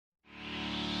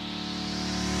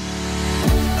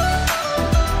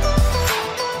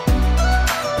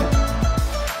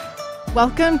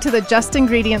Welcome to the Just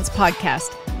Ingredients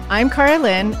podcast. I'm Cara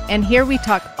Lynn, and here we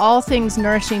talk all things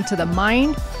nourishing to the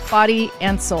mind, body,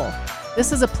 and soul.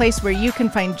 This is a place where you can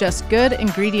find just good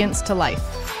ingredients to life.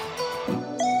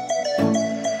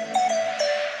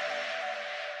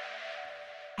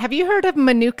 Have you heard of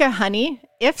Manuka honey?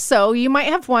 If so, you might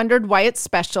have wondered why it's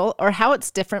special or how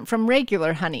it's different from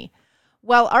regular honey.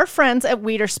 Well, our friends at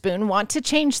Witherspoon want to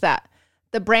change that.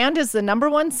 The brand is the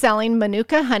 #1 selling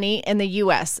Manuka honey in the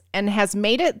U.S. and has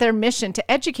made it their mission to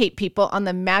educate people on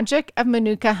the magic of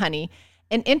Manuka honey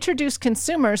and introduce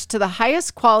consumers to the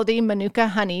highest quality Manuka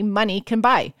honey money can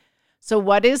buy. So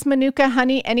what is Manuka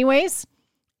honey anyways?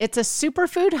 It's a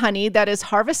superfood honey that is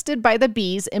harvested by the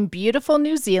bees in beautiful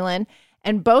New Zealand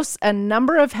and boasts a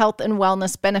number of health and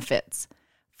wellness benefits.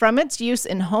 From its use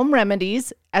in home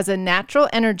remedies, as a natural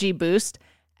energy boost,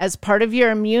 as part of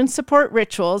your immune support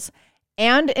rituals,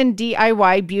 and in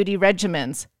DIY beauty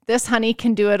regimens, this honey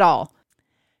can do it all.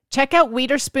 Check out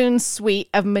Witherspoon's suite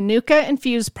of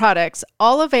Manuka-infused products,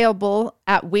 all available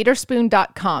at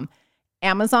witherspoon.com,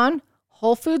 Amazon,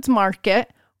 Whole Foods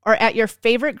Market, or at your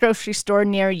favorite grocery store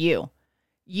near you.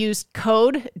 Use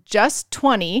code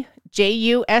JUST20,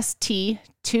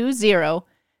 JUST20,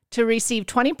 to receive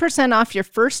 20% off your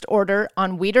first order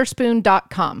on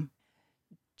witherspoon.com.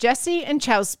 Jessie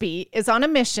Inchauspe is on a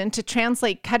mission to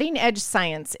translate cutting-edge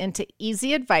science into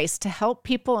easy advice to help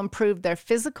people improve their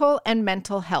physical and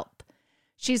mental health.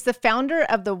 She's the founder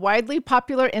of the widely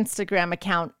popular Instagram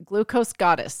account Glucose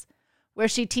Goddess, where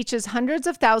she teaches hundreds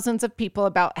of thousands of people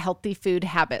about healthy food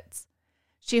habits.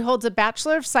 She holds a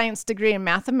Bachelor of Science degree in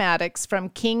mathematics from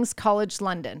King's College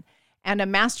London and a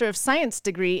Master of Science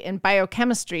degree in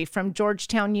biochemistry from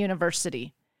Georgetown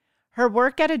University. Her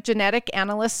work at a genetic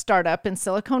analyst startup in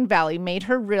Silicon Valley made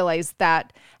her realize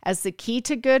that, as the key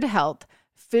to good health,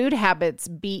 food habits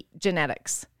beat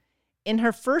genetics. In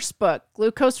her first book,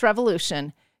 Glucose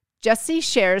Revolution, Jessie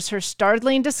shares her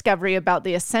startling discovery about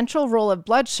the essential role of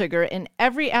blood sugar in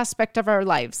every aspect of our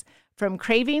lives, from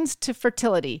cravings to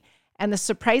fertility, and the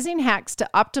surprising hacks to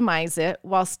optimize it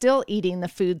while still eating the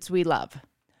foods we love.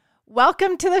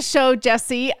 Welcome to the show,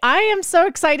 Jessie. I am so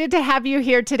excited to have you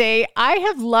here today. I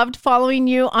have loved following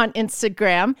you on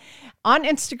Instagram. On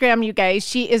Instagram, you guys,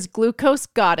 she is Glucose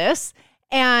Goddess,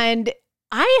 and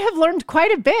I have learned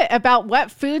quite a bit about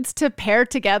what foods to pair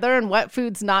together and what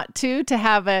foods not to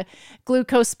have a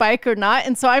glucose spike or not.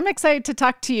 And so I'm excited to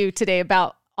talk to you today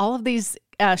about all of these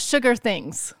sugar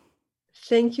things.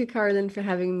 Thank you, Carolyn, for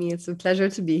having me. It's a pleasure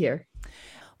to be here.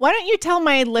 Why don't you tell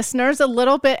my listeners a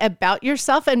little bit about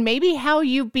yourself and maybe how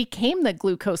you became the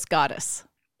Glucose Goddess?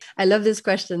 I love this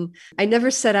question. I never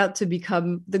set out to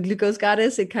become the Glucose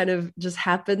Goddess. It kind of just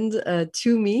happened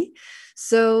to me.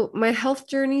 So my health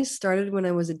journey started when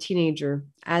I was a teenager.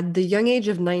 At the young age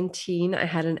of 19, I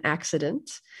had an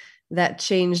accident that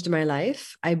changed my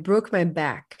life. I broke my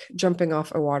back jumping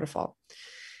off a waterfall.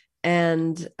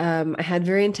 And I had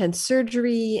very intense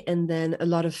surgery and then a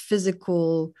lot of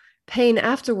physical pain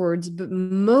afterwards, but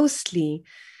mostly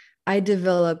I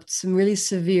developed some really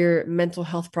severe mental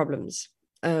health problems.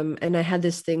 And I had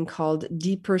this thing called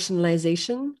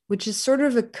depersonalization, which is sort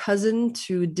of a cousin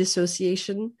to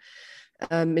dissociation.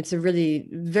 It's a really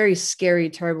very scary,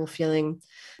 terrible feeling.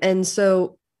 And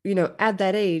so, at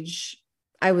that age,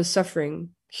 I was suffering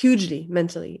hugely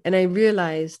mentally. And I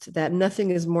realized that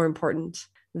nothing is more important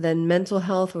than mental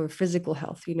health or physical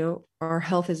health. Our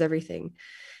health is everything.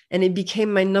 And it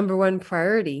became my #1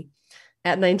 priority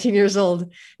at 19 years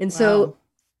old. And so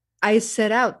I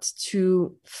set out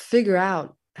to figure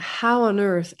out how on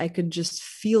earth I could just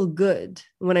feel good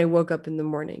when I woke up in the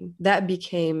morning. That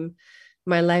became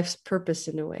my life's purpose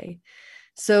in a way.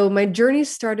 So my journey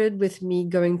started with me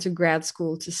going to grad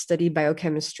school to study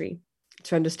biochemistry,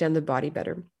 to understand the body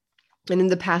better. And in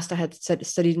the past, I had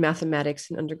studied mathematics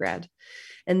in undergrad.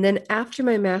 And then after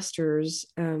my master's,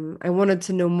 I wanted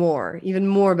to know more, even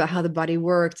more about how the body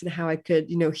worked and how I could,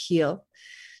 heal.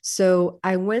 So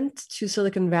I went to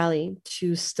Silicon Valley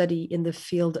to study in the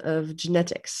field of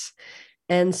genetics.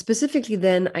 And specifically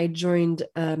then I joined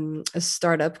a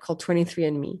startup called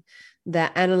 23andMe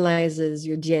that analyzes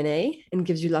your DNA and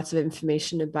gives you lots of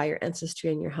information about your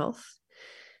ancestry and your health.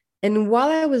 And while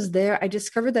I was there, I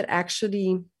discovered that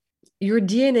actually your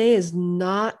DNA is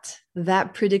not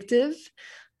that predictive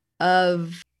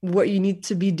of what you need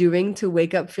to be doing to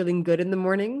wake up feeling good in the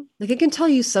morning. Like it can tell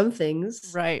you some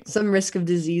things, right? Some risk of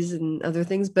disease and other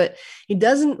things, but it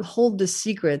doesn't hold the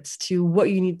secrets to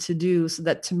what you need to do so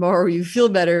that tomorrow you feel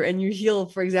better and you heal,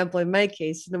 for example, in my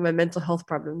case, my mental health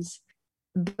problems.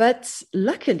 But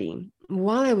luckily,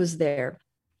 while I was there,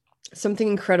 something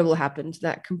incredible happened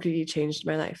that completely changed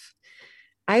my life.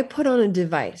 I put on a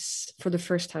device for the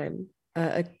first time,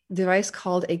 a device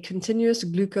called a continuous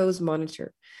glucose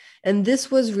monitor. And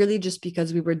this was really just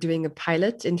because we were doing a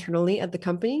pilot internally at the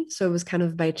company. So it was kind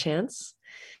of by chance.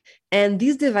 And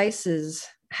these devices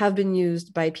have been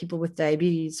used by people with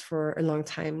diabetes for a long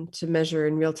time to measure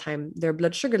in real time their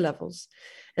blood sugar levels.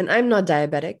 And I'm not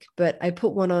diabetic, but I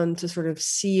put one on to sort of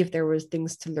see if there was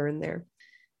things to learn there.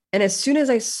 And as soon as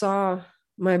I saw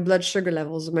my blood sugar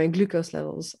levels, my glucose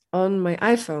levels on my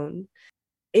iPhone,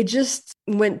 it just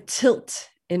went tilt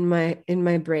in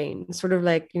my brain, sort of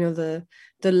like,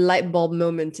 the light bulb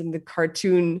moment in the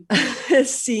cartoon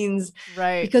scenes.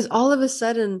 Right. Because all of a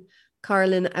sudden,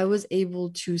 Carlin, I was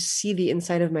able to see the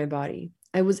inside of my body.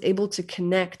 I was able to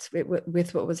connect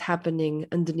with what was happening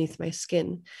underneath my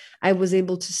skin. I was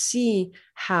able to see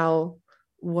how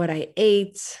what I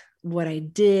ate, what I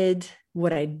did,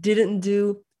 what I didn't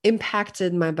do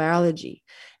impacted my biology.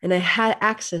 And I had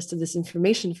access to this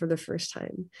information for the first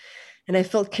time. And I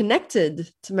felt connected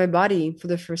to my body for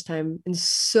the first time in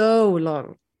so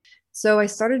long. So I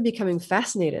started becoming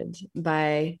fascinated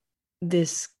by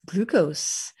this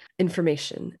glucose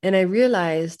information. And I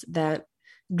realized that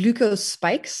glucose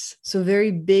spikes, so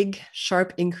very big,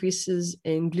 sharp increases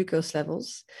in glucose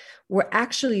levels, were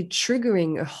actually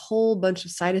triggering a whole bunch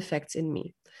of side effects in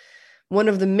me. One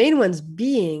of the main ones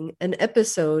being an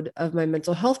episode of my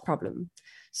mental health problem.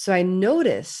 So I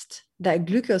noticed that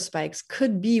glucose spikes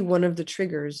could be one of the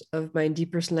triggers of my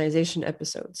depersonalization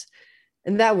episodes.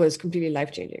 And that was completely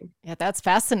life-changing. Yeah, that's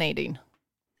fascinating.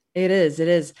 It is, it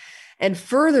is. And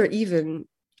further, even,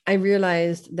 I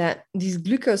realized that these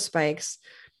glucose spikes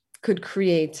could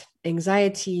create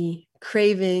anxiety,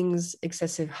 cravings,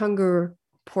 excessive hunger,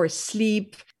 poor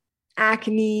sleep,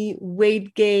 acne,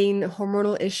 weight gain,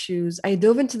 hormonal issues. I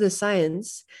dove into the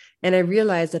science and I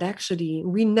realized that actually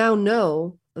we now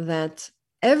know that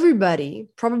everybody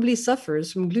probably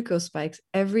suffers from glucose spikes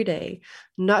every day,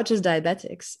 not just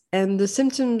diabetics. And the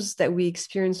symptoms that we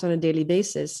experience on a daily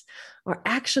basis are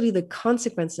actually the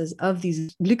consequences of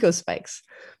these glucose spikes.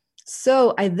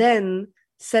 So I then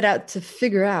set out to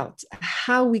figure out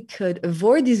how we could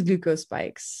avoid these glucose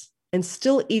spikes and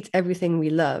still eat everything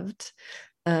we loved.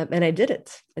 And I did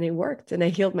it and it worked and I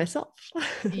healed myself.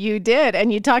 You did.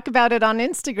 And you talk about it on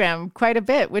Instagram quite a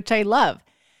bit, which I love.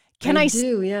 I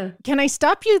do, yeah. Can I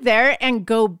stop you there and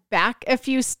go back a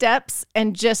few steps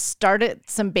and just start at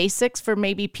some basics for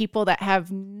maybe people that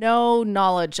have no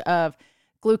knowledge of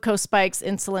glucose spikes,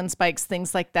 insulin spikes,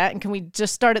 things like that? And can we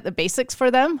just start at the basics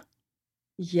for them?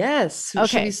 Yes. Okay.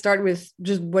 Should we start with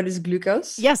just what is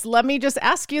glucose? Yes. Let me just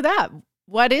ask you that.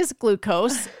 What is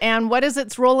glucose and what is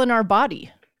its role in our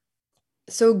body?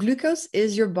 So glucose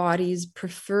is your body's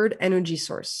preferred energy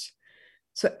source.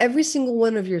 So every single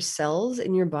one of your cells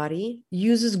in your body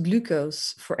uses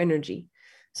glucose for energy.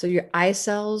 So your eye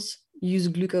cells use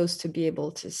glucose to be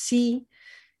able to see.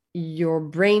 Your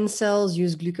brain cells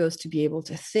use glucose to be able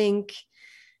to think.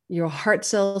 Your heart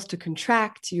cells to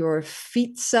contract. Your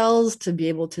feet cells to be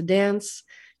able to dance.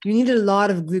 You need a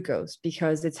lot of glucose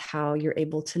because it's how you're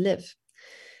able to live.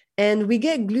 And we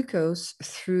get glucose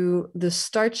through the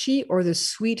starchy or the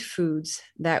sweet foods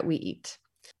that we eat.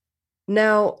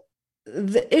 Now,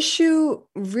 the issue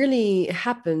really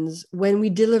happens when we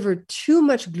deliver too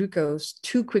much glucose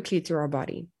too quickly to our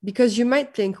body, because you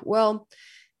might think, well,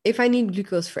 if I need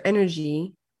glucose for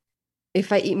energy,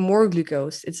 if I eat more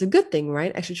glucose, it's a good thing,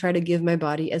 right? I should try to give my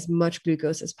body as much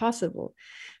glucose as possible.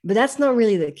 But that's not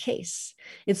really the case.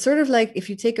 It's sort of like if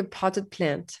you take a potted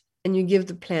plant and you give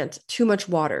the plant too much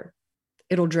water,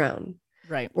 it'll drown.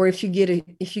 Right. Or if you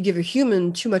give a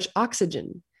human too much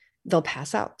oxygen, they'll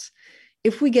pass out.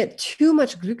 If we get too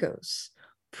much glucose,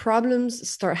 problems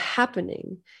start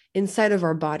happening inside of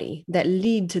our body that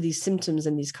lead to these symptoms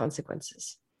and these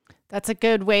consequences. That's a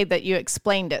good way that you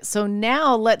explained it. So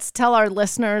now let's tell our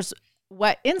listeners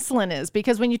what insulin is,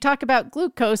 because when you talk about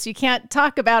glucose, you can't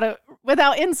talk about it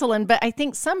without insulin, but I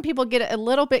think some people get it a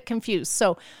little bit confused.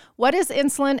 So what is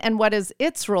insulin and what is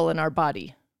its role in our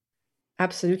body?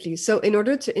 Absolutely. So in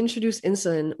order to introduce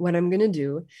insulin, what I'm going to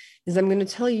do is I'm going to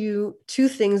tell you two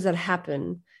things that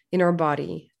happen in our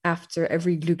body after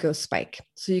every glucose spike.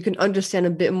 So you can understand a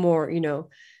bit more,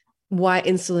 why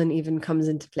insulin even comes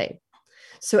into play.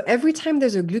 So every time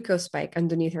there's a glucose spike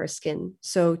underneath our skin,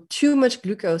 so too much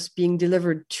glucose being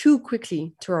delivered too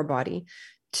quickly to our body,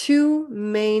 two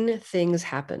main things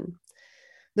happen.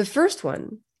 The first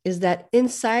one is that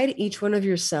inside each one of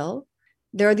your cell,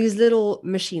 there are these little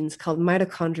machines called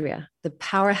mitochondria, the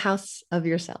powerhouse of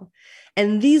your cell.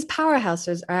 And these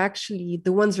powerhouses are actually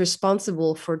the ones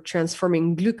responsible for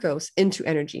transforming glucose into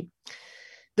energy.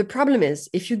 The problem is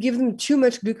if you give them too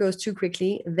much glucose too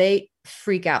quickly, they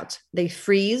freak out, they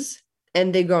freeze,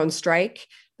 and they go on strike.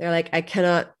 They're like, I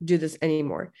cannot do this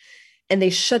anymore. And they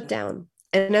shut down.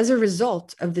 And as a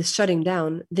result of this shutting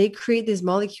down, they create these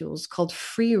molecules called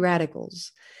free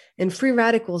radicals. And free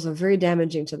radicals are very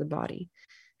damaging to the body.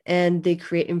 And they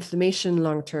create inflammation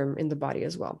long-term in the body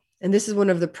as well. And this is one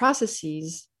of the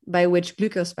processes by which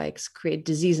glucose spikes create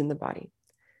disease in the body.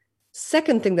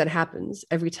 Second thing that happens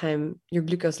every time your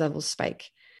glucose levels spike.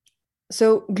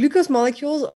 So glucose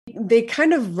molecules, they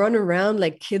kind of run around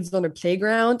like kids on a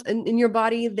playground in your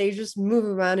body. They just move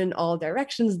around in all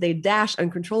directions. They dash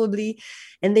uncontrollably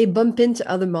and they bump into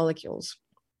other molecules.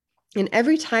 And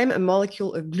every time a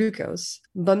molecule of glucose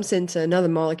bumps into another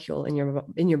molecule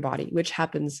in your body, which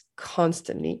happens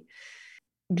constantly,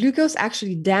 glucose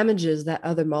actually damages that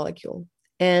other molecule.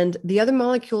 And the other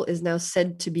molecule is now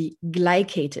said to be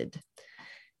glycated.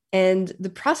 And the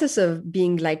process of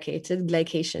being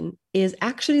glycation, is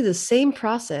actually the same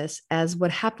process as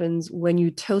what happens when you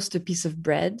toast a piece of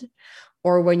bread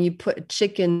or when you put a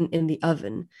chicken in the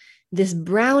oven. This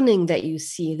browning that you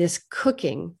see, this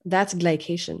cooking, that's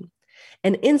glycation.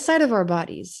 And inside of our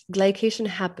bodies, glycation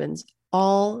happens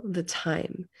all the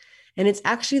time. And it's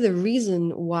actually the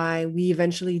reason why we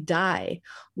eventually die.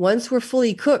 Once we're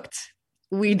fully cooked,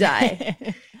 we die.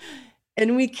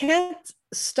 And we can't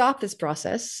stop this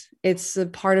process. It's a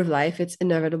part of life. It's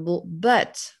inevitable,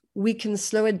 but we can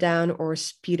slow it down or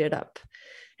speed it up.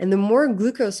 And the more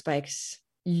glucose spikes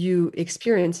you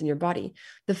experience in your body,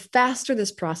 the faster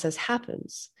this process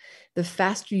happens. The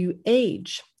faster you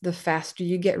age, the faster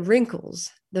you get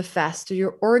wrinkles, the faster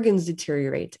your organs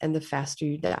deteriorate, and the faster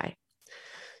you die.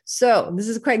 So this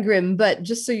is quite grim, but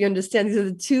just so you understand, these are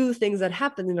the two things that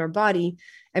happen in our body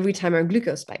every time our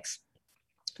glucose spikes.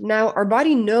 Now, our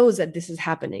body knows that this is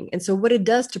happening. And so what it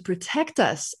does to protect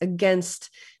us against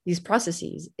these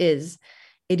processes is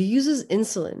it uses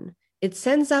insulin. It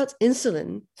sends out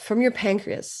insulin from your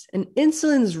pancreas. And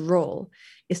insulin's role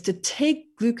is to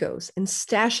take glucose and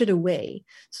stash it away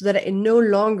so that it no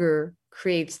longer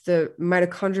creates the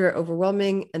mitochondria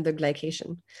overwhelming and the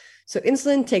glycation. So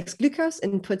insulin takes glucose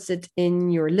and puts it in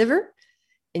your liver,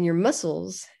 in your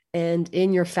muscles, and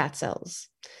in your fat cells.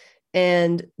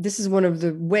 And this is one of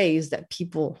the ways that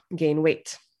people gain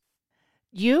weight.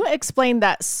 You explained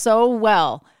that so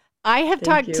well. I have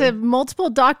talked to multiple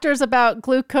doctors about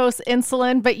glucose,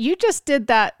 insulin, but you just did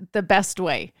that the best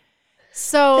way.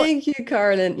 So thank you,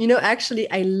 Carolyn. Actually,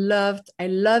 I love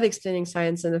explaining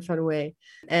science in a fun way.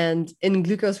 And in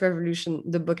Glucose Revolution,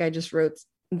 the book I just wrote,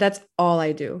 that's all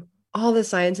I do. All the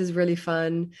science is really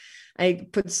fun. I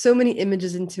put so many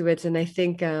images into it. And I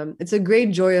think it's a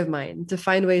great joy of mine to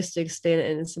find ways to explain it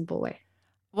in a simple way.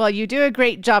 Well, you do a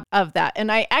great job of that.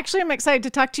 And I actually am excited to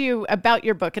talk to you about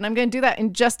your book. And I'm going to do that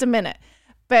in just a minute.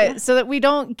 But so that we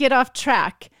don't get off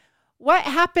track, what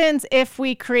happens if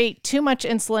we create too much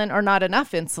insulin or not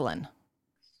enough insulin?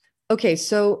 Okay,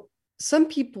 so some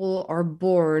people are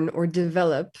born or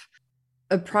develop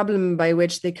a problem by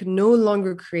which they can no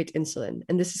longer create insulin.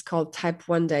 And this is called type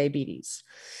 1 diabetes.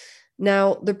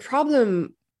 Now, the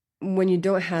problem when you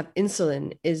don't have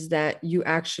insulin is that you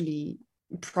actually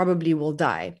probably will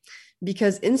die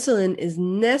because insulin is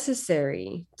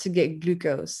necessary to get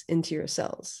glucose into your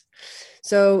cells.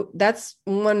 So that's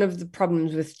one of the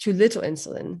problems with too little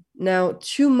insulin. Now,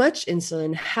 too much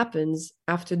insulin happens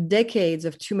after decades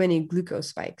of too many glucose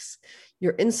spikes.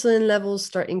 Your insulin levels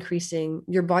start increasing.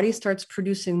 Your body starts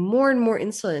producing more and more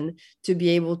insulin to be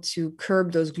able to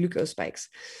curb those glucose spikes.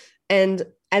 And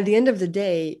at the end of the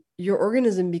day, your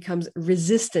organism becomes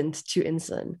resistant to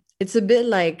insulin. It's a bit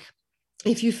like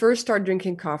if you first start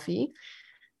drinking coffee,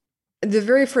 the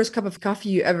very first cup of coffee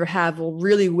you ever have will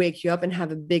really wake you up and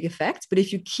have a big effect. But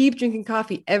if you keep drinking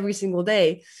coffee every single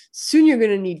day, soon you're going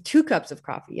to need 2 cups of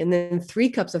coffee and then 3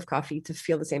 cups of coffee to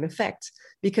feel the same effect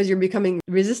because you're becoming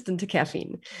resistant to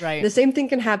caffeine. Right. The same thing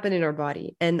can happen in our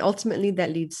body. And ultimately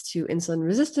that leads to insulin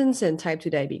resistance and type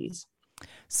 2 diabetes.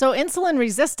 So insulin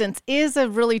resistance is a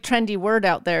really trendy word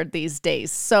out there these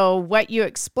days. So what you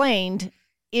explained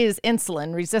is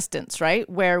insulin resistance, right?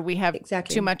 Where we have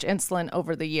too much insulin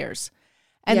over the years.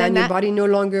 And then your body no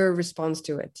longer responds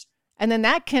to it. And then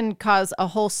that can cause a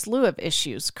whole slew of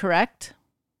issues, correct?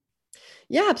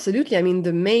 Yeah, absolutely. I mean,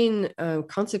 the main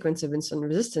consequence of insulin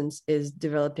resistance is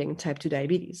developing type 2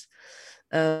 diabetes.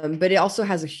 But it also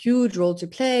has a huge role to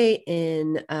play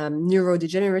in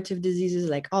neurodegenerative diseases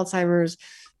like Alzheimer's,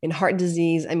 in heart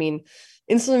disease. I mean,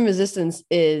 insulin resistance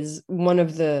is one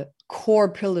of the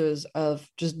core pillars of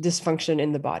just dysfunction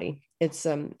in the body.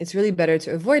 It's really better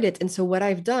to avoid it. And so what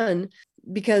I've done,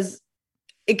 because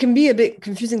it can be a bit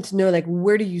confusing to know, like,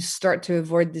 where do you start to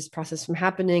avoid this process from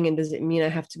happening? And does it mean I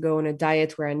have to go on a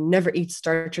diet where I never eat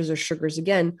starches or sugars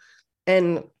again?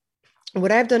 And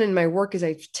what I've done in my work is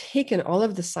I've taken all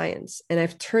of the science and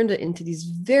I've turned it into these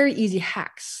very easy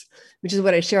hacks, which is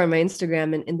what I share on my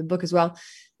Instagram and in the book as well,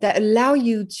 that allow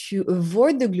you to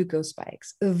avoid the glucose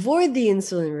spikes, avoid the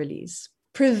insulin release,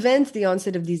 prevent the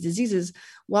onset of these diseases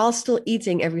while still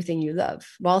eating everything you love,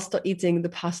 while still eating the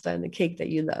pasta and the cake that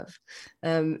you love.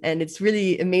 And it's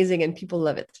really amazing and people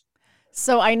love it.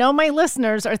 So I know my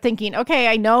listeners are thinking, okay,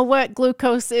 I know what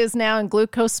glucose is now and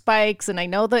glucose spikes, and I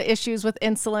know the issues with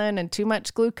insulin and too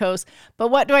much glucose, but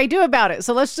what do I do about it?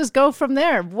 So let's just go from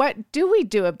there. What do we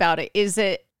do about it? Is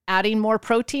it adding more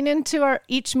protein into our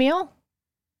each meal?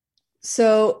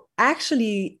 So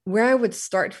actually, where I would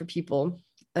start for people,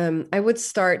 I would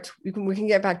start, we can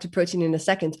get back to protein in a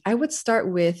second. I would start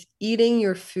with eating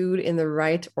your food in the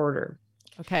right order.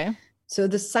 Okay. So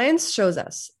the science shows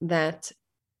us that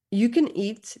you can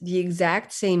eat the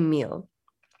exact same meal,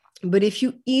 but if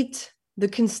you eat the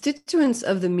constituents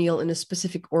of the meal in a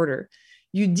specific order,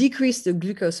 you decrease the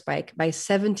glucose spike by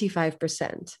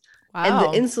 75%. Wow. And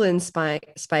the insulin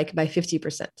spike by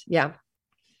 50%. Yeah.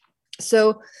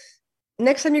 So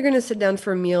next time you're going to sit down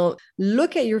for a meal,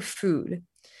 look at your food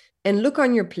and look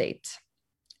on your plate.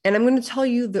 And I'm going to tell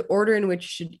you the order in which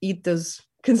you should eat those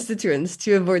constituents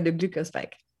to avoid the glucose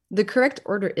spike. The correct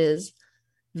order is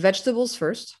vegetables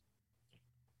first,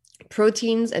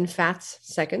 proteins and fats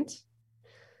second,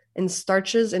 and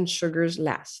starches and sugars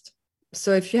last.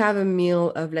 So if you have a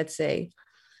meal of, let's say,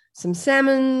 some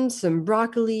salmon, some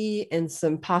broccoli, and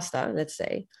some pasta, let's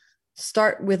say,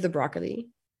 start with the broccoli,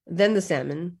 then the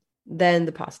salmon, then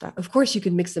the pasta. Of course, you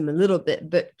can mix them a little bit,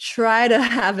 but try to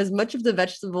have as much of the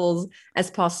vegetables as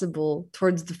possible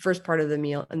towards the first part of the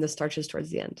meal and the starches towards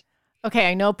the end. Okay,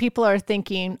 I know people are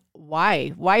thinking, why?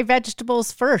 Why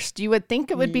vegetables first? You would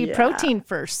think it would be protein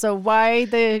first. So why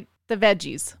the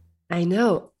veggies? I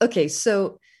know. Okay,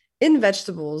 so in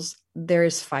vegetables, there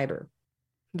is fiber.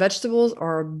 Vegetables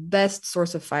are our best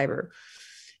source of fiber.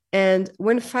 And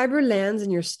when fiber lands in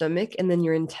your stomach and then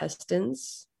your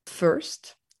intestines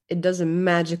first, it does a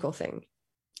magical thing.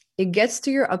 It gets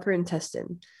to your upper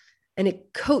intestine and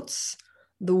it coats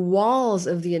the walls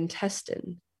of the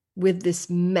intestine with this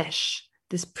mesh,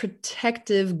 this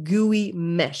protective, gooey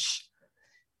mesh.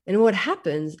 And what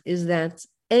happens is that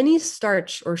any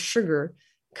starch or sugar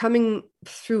coming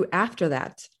through after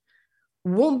that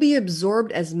won't be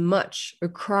absorbed as much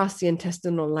across the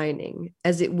intestinal lining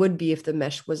as it would be if the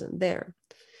mesh wasn't there.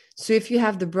 So if you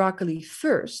have the broccoli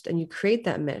first and you create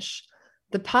that mesh,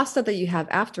 the pasta that you have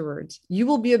afterwards, you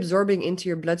will be absorbing into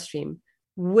your bloodstream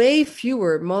way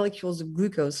fewer molecules of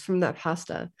glucose from that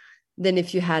pasta than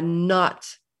if you had not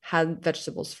had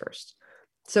vegetables first.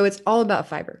 So it's all about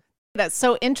fiber. That's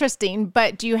so interesting.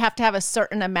 But do you have to have a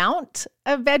certain amount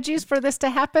of veggies for this to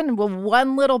happen? Will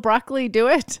one little broccoli do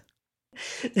it?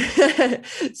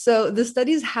 So the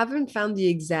studies haven't found the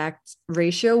exact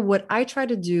ratio. What I try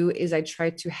to do is I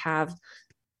try to have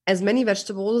as many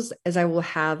vegetables as I will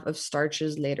have of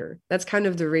starches later. That's kind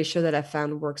of the ratio that I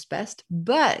found works best.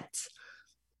 But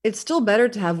it's still better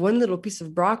to have one little piece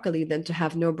of broccoli than to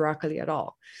have no broccoli at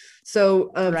all.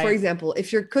 So, Right. For example,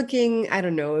 if you're cooking, I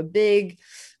don't know, a big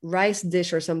rice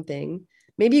dish or something,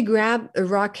 maybe grab a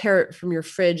raw carrot from your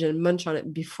fridge and munch on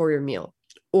it before your meal.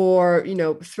 Or,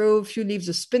 throw a few leaves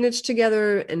of spinach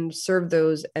together and serve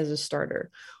those as a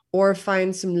starter. Or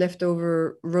find some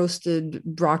leftover roasted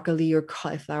broccoli or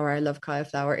cauliflower. I love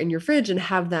cauliflower in your fridge and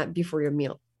have that before your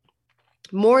meal.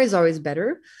 More is always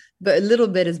better, but a little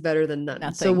bit is better than none.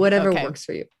 Nothing. So whatever Okay. works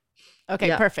for you. Okay,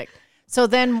 Yeah. Perfect. So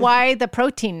then why the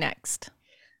protein next?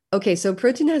 Okay, so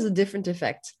protein has a different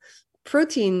effect.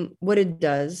 Protein, what it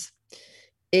does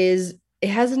is it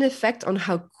has an effect on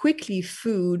how quickly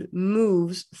food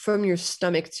moves from your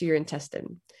stomach to your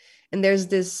intestine. And there's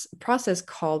this process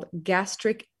called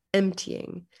gastric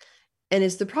emptying. And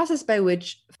it's the process by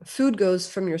which food goes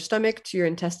from your stomach to your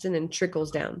intestine and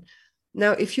trickles down.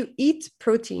 Now, if you eat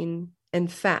protein and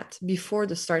fat before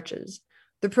the starches,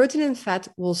 the protein and fat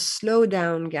will slow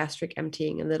down gastric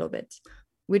emptying a little bit,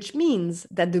 which means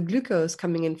that the glucose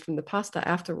coming in from the pasta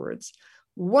afterwards,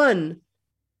 one,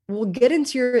 will get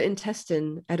into your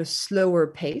intestine at a slower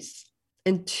pace.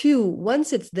 And two,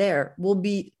 once it's there, will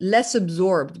be less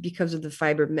absorbed because of the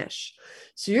fiber mesh.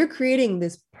 So you're creating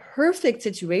this perfect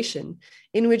situation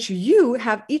in which you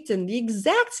have eaten the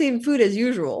exact same food as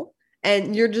usual,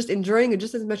 and you're just enjoying it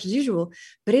just as much as usual.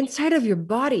 But inside of your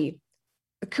body,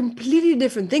 a completely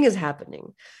different thing is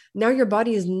happening. Now your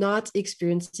body is not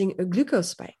experiencing a glucose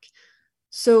spike.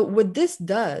 So what this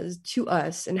does to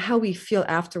us and how we feel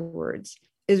afterwards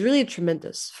is really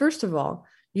tremendous. First of all,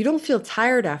 you don't feel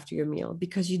tired after your meal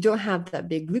because you don't have that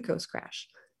big glucose crash.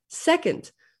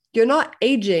 Second, you're not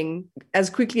aging as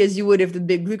quickly as you would if the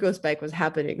big glucose spike was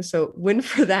happening. So win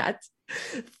for that.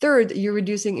 Third, you're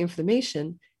reducing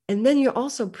inflammation. And then you're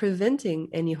also preventing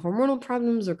any hormonal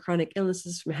problems or chronic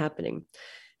illnesses from happening.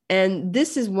 And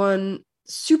this is one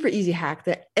super easy hack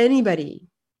that anybody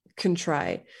can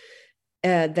try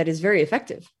that is very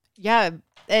effective. Yeah,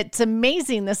 it's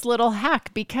amazing, this little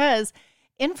hack, because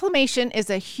inflammation is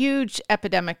a huge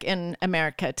epidemic in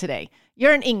America today.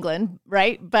 You're in England,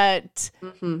 right? But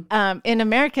in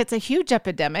America, it's a huge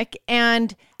epidemic.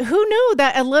 And who knew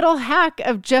that a little hack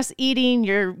of just eating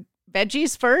your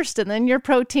veggies first and then your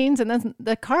proteins and then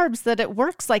the carbs, that it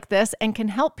works like this and can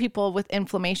help people with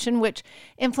inflammation, which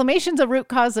inflammation is a root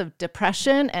cause of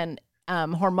depression and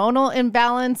hormonal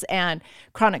imbalance and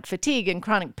chronic fatigue and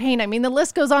chronic pain. I mean, the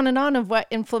list goes on of what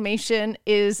inflammation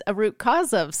is a root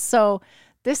cause of. So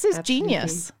this is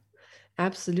genius.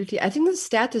 Absolutely. I think the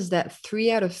stat is that 3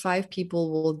 out of 5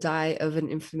 people will die of an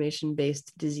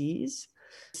inflammation-based disease.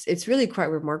 It's really quite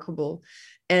remarkable.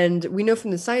 And we know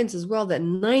from the science as well that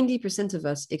 90% of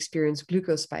us experience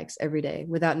glucose spikes every day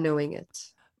without knowing it.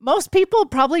 Most people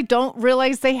probably don't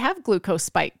realize they have glucose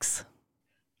spikes.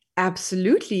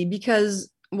 Absolutely,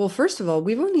 because, well, first of all,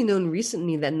 we've only known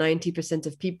recently that 90%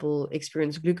 of people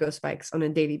experience glucose spikes on a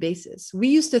daily basis. We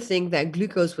used to think that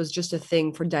glucose was just a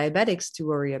thing for diabetics to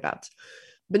worry about.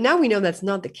 But now we know that's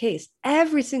not the case.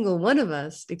 Every single one of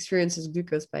us experiences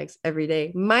glucose spikes every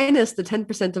day, minus the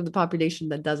 10% of the population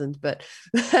that doesn't. But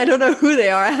I don't know who they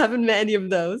are. I haven't met any of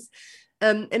those.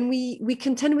 And we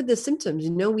contend with the symptoms.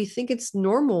 You know, we think it's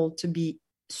normal to be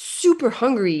super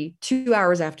hungry 2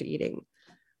 hours after eating.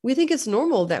 We think it's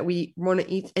normal that we want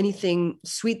to eat anything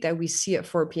sweet that we see at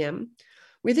 4 p.m.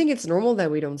 We think it's normal that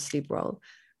we don't sleep well.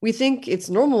 We think it's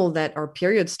normal that our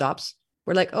period stops.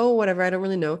 We're like, oh, whatever, I don't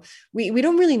really know. We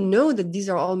don't really know that these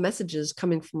are all messages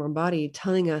coming from our body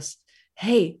telling us,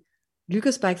 hey,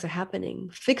 glucose spikes are happening.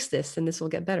 Fix this and this will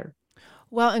get better.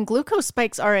 Well, and glucose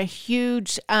spikes are a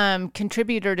huge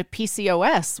contributor to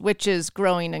PCOS, which is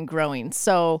growing and growing.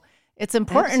 So it's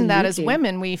important that as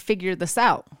women, we figure this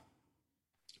out.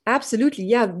 Absolutely.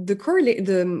 Yeah.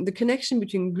 The connection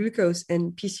between glucose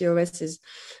and PCOS is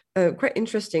quite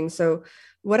interesting. So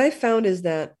what I found is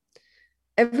that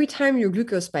every time your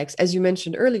glucose spikes, as you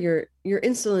mentioned earlier, your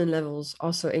insulin levels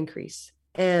also increase.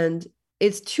 And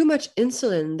it's too much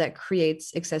insulin that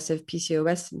creates excessive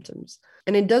PCOS symptoms.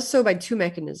 And it does so by 2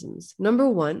 mechanisms. Number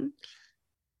one,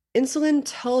 insulin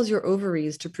tells your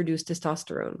ovaries to produce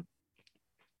testosterone.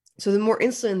 So the more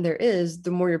insulin there is,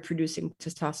 the more you're producing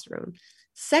testosterone.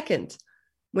 Second,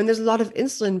 when there's a lot of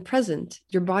insulin present,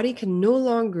 your body can no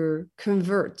longer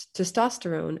convert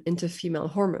testosterone into female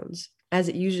hormones, as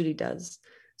it usually does.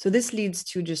 So this leads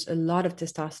to just a lot of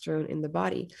testosterone in the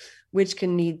body, which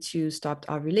can lead to stopped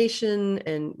ovulation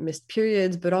and missed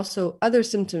periods, but also other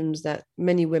symptoms that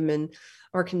many women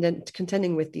are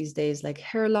contending with these days, like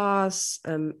hair loss,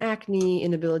 acne,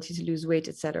 inability to lose weight,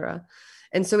 etc.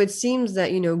 And so it seems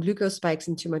that, glucose spikes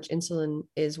and too much insulin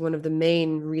is one of the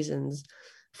main reasons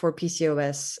for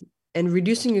PCOS. And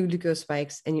reducing your glucose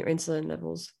spikes and your insulin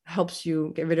levels helps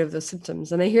you get rid of those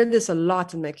symptoms. And I hear this a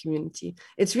lot in my community.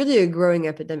 It's really a growing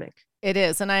epidemic. It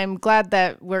is. And I'm glad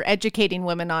that we're educating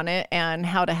women on it and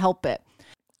how to help it.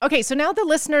 Okay, so now the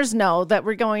listeners know that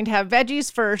we're going to have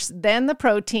veggies first, then the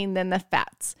protein, then the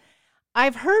fats.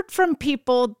 I've heard from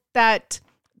people that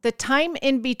the time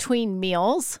in between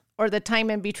meals or the time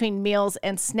in between meals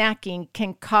and snacking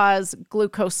can cause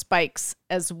glucose spikes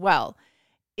as well.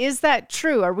 Is that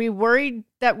true? Are we worried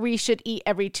that we should eat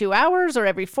every 2 hours or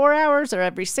every 4 hours or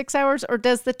every 6 hours, or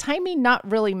does the timing not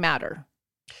really matter?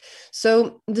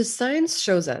 So the science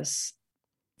shows us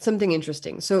something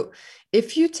interesting. So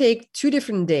if you take 2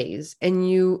 different days and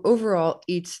you overall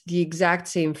eat the exact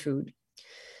same food,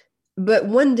 but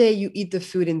one day you eat the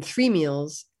food in 3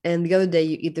 meals and the other day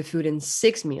you eat the food in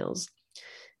 6 meals,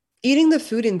 eating the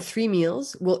food in 3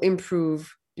 meals will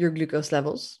improve your glucose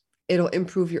levels. It'll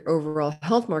improve your overall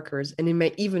health markers, and it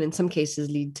might even in some cases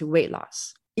lead to weight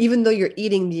loss, even though you're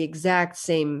eating the exact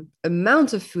same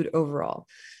amount of food overall.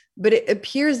 But it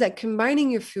appears that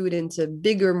combining your food into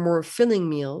bigger, more filling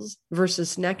meals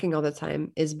versus snacking all the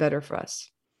time is better for us.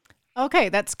 Okay,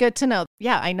 that's good to know.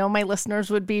 Yeah, I know my listeners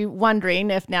would be wondering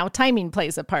if now timing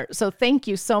plays a part. So thank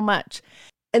you so much.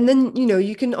 And then,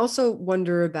 you can also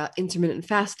wonder about intermittent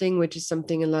fasting, which is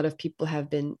something a lot of people have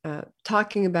been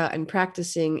talking about and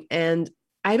practicing. And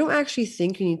I don't actually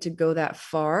think you need to go that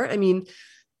far. I mean,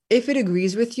 if it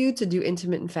agrees with you to do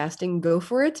intermittent fasting, go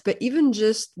for it. But even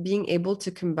just being able to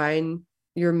combine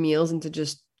your meals into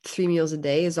just 3 meals a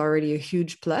day is already a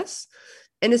huge plus.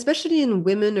 And especially in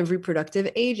women of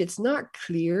reproductive age, it's not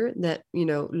clear that,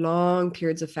 long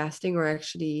periods of fasting are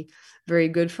actually very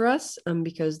good for us,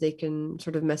 because they can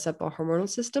sort of mess up our hormonal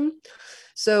system.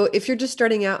 So if you're just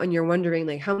starting out and you're wondering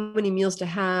like how many meals to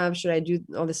have, should I do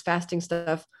all this fasting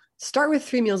stuff? Start with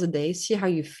 3 meals a day, see how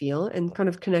you feel and kind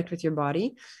of connect with your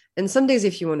body. And some days,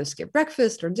 if you want to skip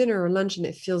breakfast or dinner or lunch and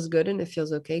it feels good and it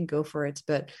feels okay, go for it.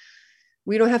 But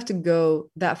we don't have to go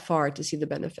that far to see the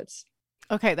benefits.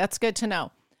 Okay, that's good to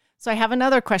know. So I have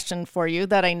another question for you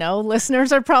that I know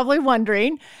listeners are probably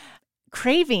wondering.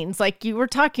 Cravings, like you were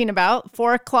talking about,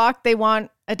 4 o'clock, they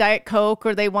want a Diet Coke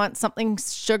or they want something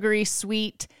sugary,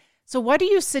 sweet. So what do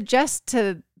you suggest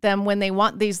to them when they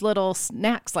want these little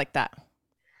snacks like that?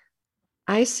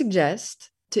 I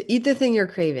suggest to eat the thing you're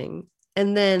craving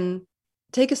and then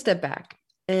take a step back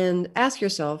and ask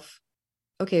yourself,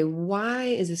 okay, why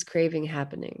is this craving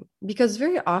happening? Because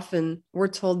very often we're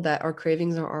told that our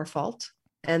cravings are our fault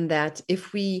and that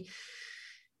if we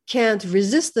can't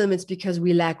resist them, it's because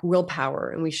we lack willpower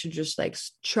and we should just like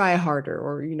try harder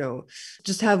or,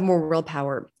 just have more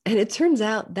willpower. And it turns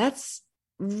out that's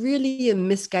really a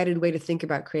misguided way to think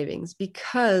about cravings,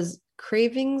 because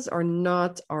cravings are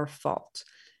not our fault.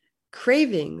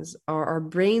 Cravings are our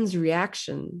brain's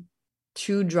reaction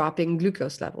to dropping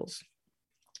glucose levels.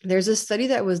 There's a study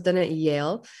that was done at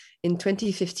Yale in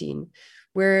 2015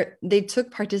 where they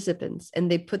took participants and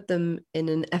they put them in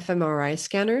an fMRI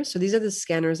scanner. So these are the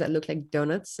scanners that look like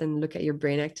donuts and look at your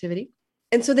brain activity.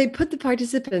 And so they put the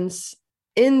participants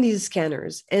in these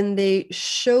scanners and they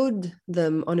showed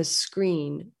them on a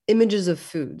screen images of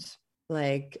foods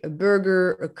like a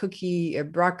burger, a cookie, a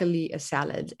broccoli, a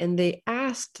salad. And they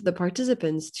asked the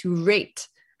participants to rate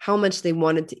how much they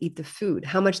wanted to eat the food,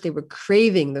 how much they were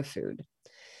craving the food.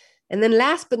 And then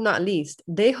last but not least,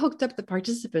 they hooked up the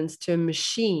participants to a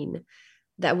machine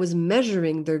that was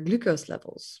measuring their glucose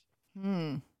levels.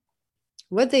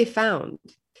 What they found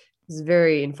is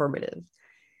very informative.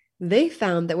 They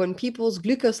found that when people's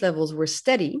glucose levels were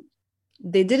steady,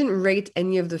 they didn't rate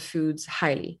any of the foods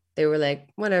highly. They were like,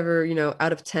 whatever,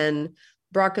 out of 10,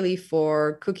 broccoli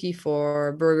 4, cookie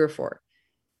 4, burger 4.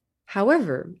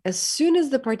 However, as soon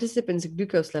as the participants'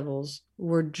 glucose levels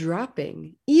were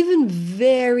dropping, even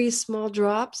very small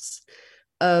drops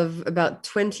of about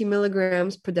 20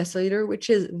 milligrams per deciliter, which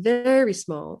is very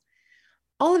small,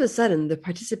 all of a sudden the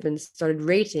participants started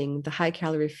rating the high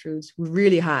calorie foods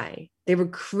really high. They were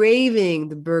craving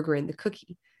the burger and the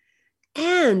cookie.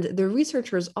 And the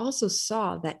researchers also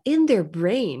saw that in their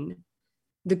brain,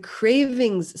 the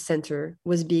cravings center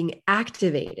was being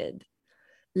activated.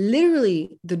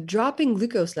 Literally, the dropping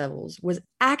glucose levels was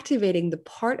activating the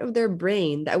part of their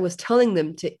brain that was telling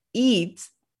them to eat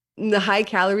the high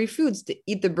calorie foods, to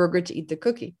eat the burger, to eat the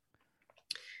cookie.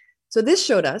 So this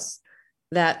showed us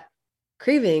that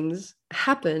cravings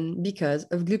happen because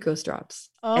of glucose drops.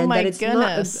 Oh and my that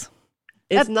goodness.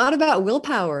 It's not about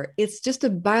willpower. It's just a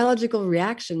biological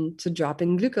reaction to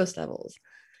dropping glucose levels.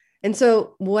 And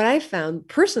so what I found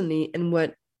personally, and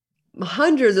what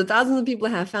hundreds of thousands of people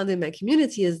have found in my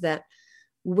community, is that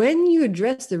when you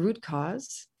address the root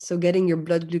cause, so getting your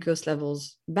blood glucose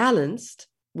levels balanced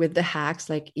with the hacks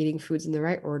like eating foods in the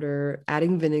right order,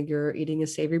 adding vinegar, eating a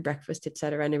savory breakfast,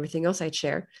 etc., and everything else I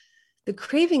share, the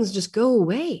cravings just go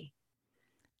away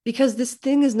because this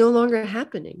thing is no longer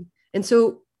happening. And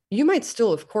so you might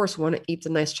still, of course, want to eat the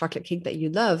nice chocolate cake that you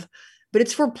love, but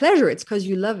it's for pleasure. It's because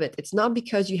you love it. It's not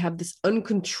because you have this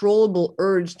uncontrollable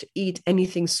urge to eat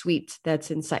anything sweet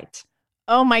that's in sight.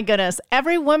 Oh my goodness.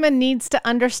 Every woman needs to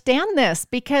understand this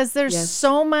because there's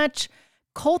so much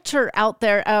culture out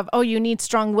there of, oh, you need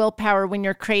strong willpower when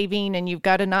you're craving and you've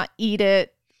got to not eat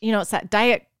it. It's that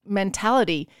diet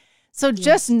mentality. So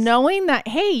just knowing that,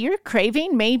 hey, your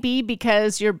craving may be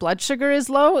because your blood sugar is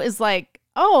low is like,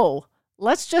 oh,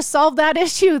 let's just solve that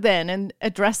issue then and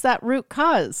address that root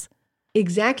cause.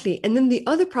 Exactly. And then the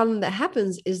other problem that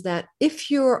happens is that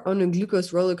if you're on a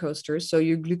glucose roller coaster, so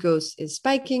your glucose is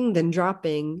spiking, then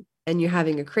dropping, and you're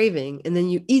having a craving, and then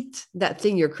you eat that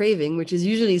thing you're craving, which is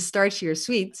usually starchy or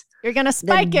sweet, you're going to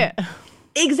spike it.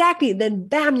 Exactly. Then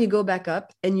bam, you go back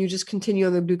up and you just continue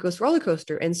on the glucose roller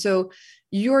coaster. And so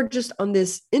you're just on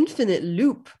this infinite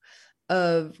loop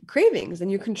of cravings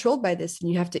and you're controlled by this and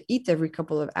you have to eat every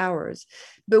couple of hours.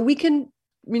 But we can,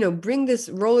 bring this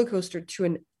roller coaster to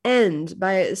an end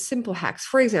by simple hacks.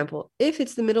 For example, if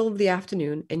it's the middle of the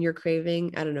afternoon and you're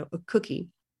craving, I don't know, a cookie,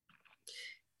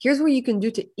 here's what you can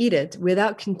do to eat it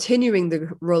without continuing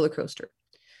the roller coaster.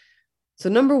 So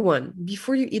number one,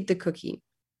 before you eat the cookie,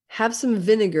 have some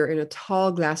vinegar in a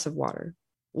tall glass of water.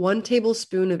 1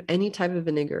 tablespoon of any type of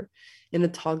vinegar in a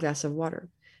tall glass of water.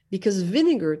 Because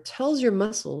vinegar tells your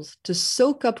muscles to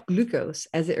soak up glucose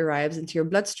as it arrives into your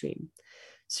bloodstream.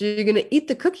 So you're going to eat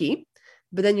the cookie,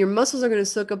 but then your muscles are going to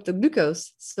soak up the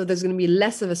glucose, so there's going to be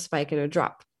less of a spike and a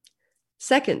drop.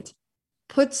 Second,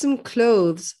 put some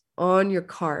cloves on your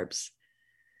carbs.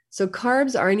 So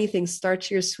carbs are anything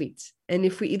starchy or sweet. And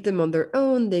if we eat them on their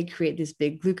own, they create this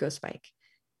big glucose spike.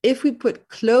 If we put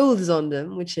cloves on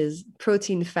them, which is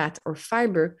protein, fat, or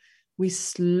fiber, we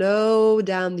slow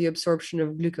down the absorption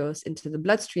of glucose into the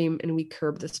bloodstream and we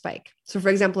curb the spike. So for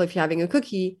example, if you're having a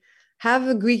cookie, have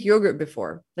a Greek yogurt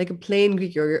before, like a plain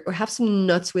Greek yogurt, or have some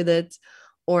nuts with it,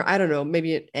 or I don't know,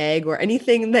 maybe an egg or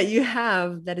anything that you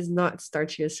have that is not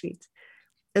starchy or sweet.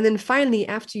 And then finally,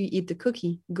 after you eat the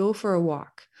cookie, go for a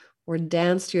walk or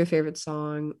dance to your favorite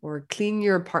song or clean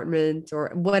your apartment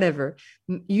or whatever.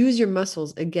 Use your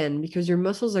muscles again, because your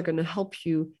muscles are going to help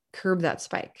you curb that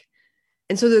spike.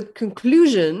 And so the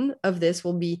conclusion of this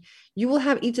will be you will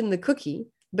have eaten the cookie,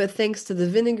 but thanks to the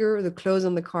vinegar, the cloves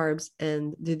on the carbs,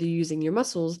 and the using your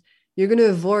muscles, you're going to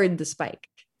avoid the spike.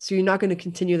 So you're not going to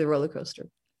continue the roller coaster.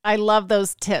 I love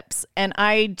those tips. And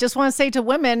I just want to say to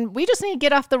women, we just need to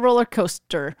get off the roller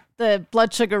coaster, the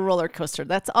blood sugar roller coaster.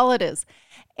 That's all it is.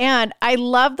 And I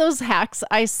love those hacks.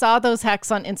 I saw those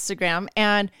hacks on Instagram,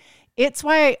 and it's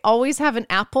why I always have an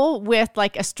apple with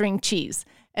like a string cheese.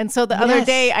 And so the other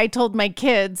day I told my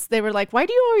kids, they were like, why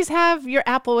do you always have your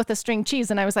apple with a string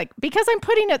cheese? And I was like, because I'm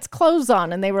putting its clothes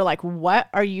on. And they were like, what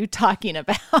are you talking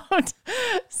about?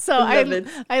 So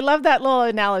I love that little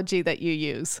analogy that you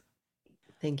use.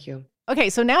 Thank you. Okay,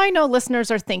 so now I know listeners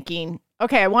are thinking,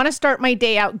 okay, I want to start my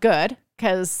day out good,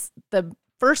 because the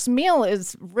first meal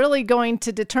is really going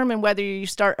to determine whether you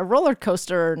start a roller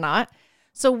coaster or not.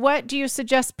 So what do you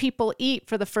suggest people eat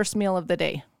for the first meal of the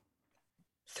day?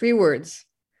 3 words: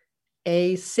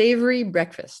 a savory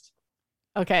breakfast.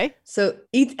 Okay. So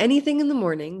eat anything in the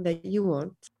morning that you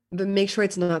want, but make sure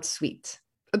it's not sweet.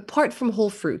 Apart from whole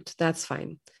fruit, that's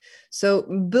fine. So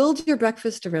build your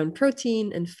breakfast around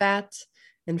protein and fat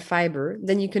and fiber.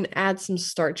 Then you can add some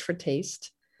starch for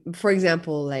taste. For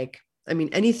example,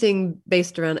 anything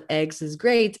based around eggs is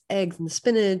great. Eggs and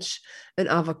spinach, an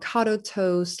avocado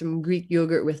toast, some Greek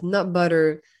yogurt with nut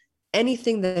butter,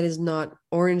 anything that is not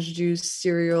orange juice,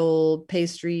 cereal,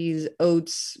 pastries,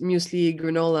 oats, muesli,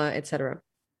 granola, etc.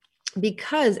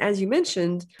 Because, as you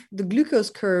mentioned, the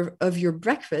glucose curve of your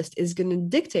breakfast is going to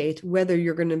dictate whether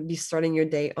you're going to be starting your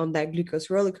day on that glucose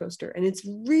roller coaster. And it's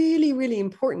really, really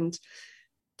important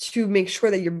to make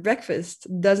sure that your breakfast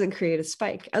doesn't create a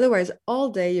spike. Otherwise, all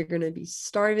day you're going to be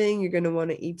starving, you're going to want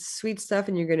to eat sweet stuff,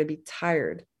 and you're going to be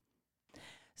tired.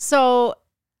 So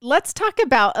let's talk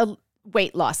about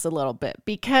weight loss a little bit,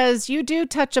 because you do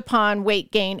touch upon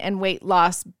weight gain and weight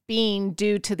loss being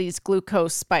due to these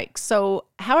glucose spikes. So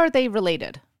how are they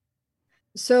related?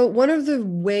 So one of the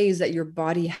ways that your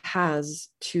body has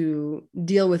to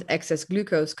deal with excess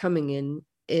glucose coming in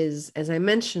is, as I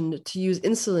mentioned, to use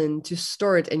insulin to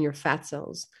store it in your fat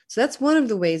cells. So that's one of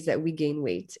the ways that we gain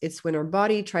weight. It's when our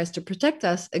body tries to protect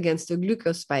us against a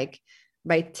glucose spike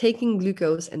by taking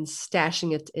glucose and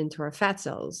stashing it into our fat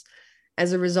cells.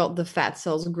 As a result, the fat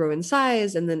cells grow in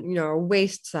size, and then, our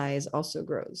waist size also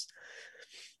grows.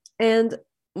 And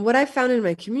what I found in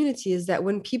my community is that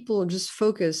when people just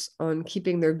focus on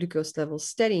keeping their glucose levels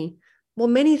steady, well,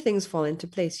 many things fall into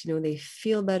place. They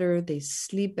feel better, they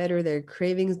sleep better, their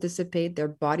cravings dissipate, their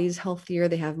body's healthier,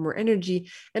 they have more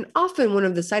energy. And often one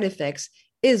of the side effects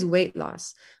is weight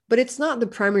loss, but it's not the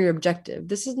primary objective.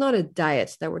 This is not a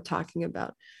diet that we're talking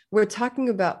about. We're talking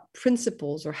about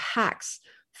principles or hacks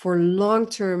for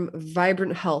long-term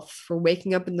vibrant health, for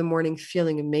waking up in the morning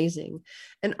feeling amazing.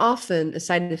 And often a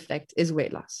side effect is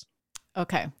weight loss.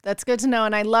 Okay, that's good to know.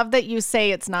 And I love that you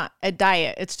say it's not a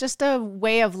diet. It's just a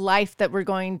way of life that we're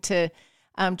going to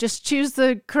just choose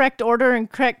the correct order and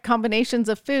correct combinations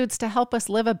of foods to help us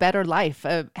live a better life,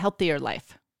 a healthier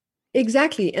life.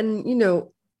 Exactly. And,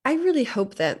 I really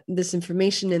hope that this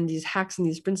information and these hacks and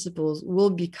these principles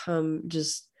will become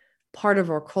just part of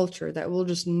our culture, that we'll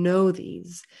just know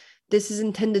these. This is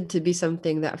intended to be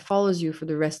something that follows you for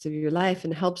the rest of your life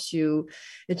and helps you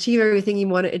achieve everything you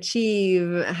want to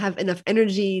achieve, have enough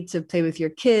energy to play with your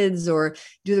kids or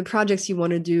do the projects you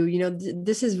want to do.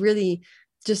 This is really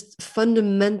just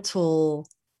fundamental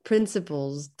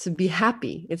principles to be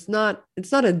happy. It's not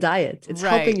a diet. It's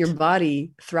helping your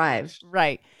body thrive.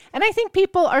 Right. And I think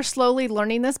people are slowly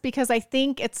learning this, because I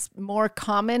think it's more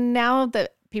common now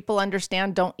that people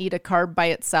understand don't eat a carb by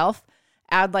itself,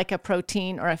 add like a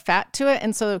protein or a fat to it.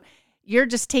 And so you're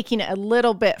just taking it a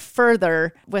little bit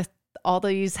further with all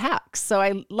these hacks. So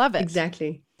I love it.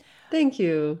 Exactly. Thank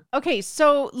you. Okay,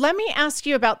 so let me ask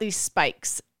you about these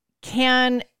spikes.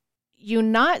 Can you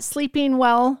not sleeping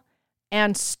well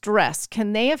and stress,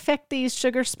 can they affect these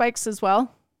sugar spikes as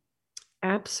well?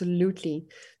 Absolutely.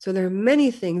 So there are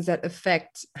many things that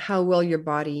affect how well your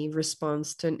body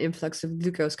responds to an influx of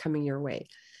glucose coming your way.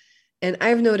 And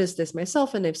I've noticed this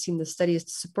myself, and I've seen the studies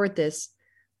to support this.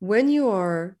 When you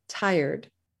are tired,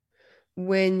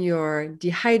 when you're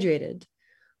dehydrated,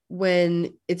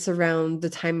 when it's around the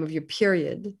time of your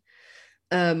period,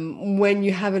 when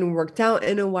you haven't worked out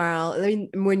in a while, I mean,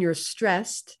 when you're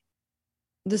stressed,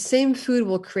 the same food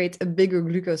will create a bigger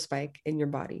glucose spike in your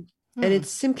body. And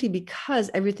it's simply because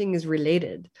everything is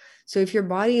related. So if your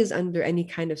body is under any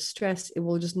kind of stress, it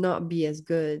will just not be as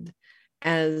good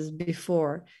as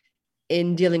before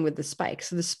in dealing with the spike.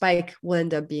 So the spike will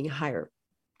end up being higher.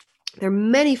 There are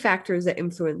many factors that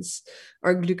influence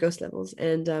our glucose levels.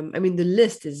 And I mean, the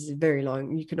list is very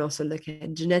long. You can also look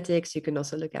at genetics. You can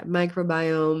also look at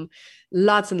microbiome,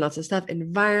 lots and lots of stuff,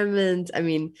 environment. I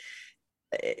mean,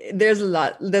 there's a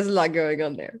lot going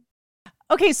on there.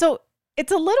 Okay, so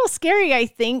it's a little scary, I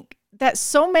think, that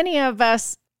so many of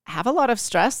us have a lot of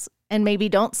stress and maybe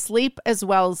don't sleep as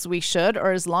well as we should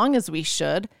or as long as we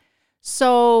should.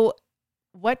 So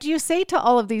what do you say to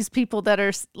all of these people that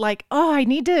are like, oh, I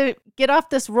need to get off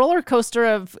this roller coaster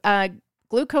of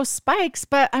glucose spikes,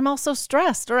 but I'm also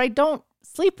stressed, or I don't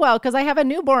sleep well because I have a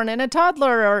newborn and a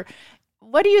toddler, or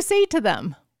what do you say to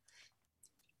them?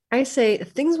 I say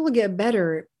things will get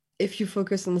better if you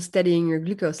focus on steadying your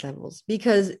glucose levels.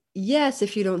 Because yes,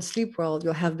 if you don't sleep well,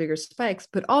 you'll have bigger spikes.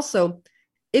 But also,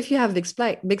 if you have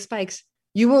big spikes,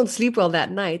 you won't sleep well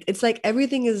that night. It's like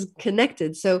everything is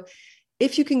connected. So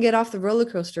if you can get off the roller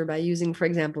coaster by using, for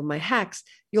example, my hacks,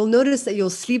 you'll notice that you'll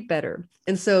sleep better.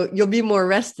 And so you'll be more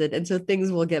rested. And so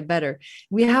things will get better.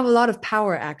 We have a lot of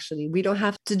power, actually. We don't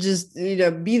have to just,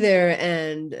 be there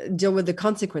and deal with the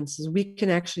consequences. We can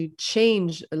actually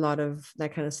change a lot of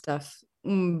that kind of stuff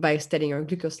by steadying our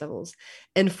glucose levels.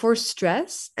 And for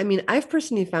stress, I mean, I've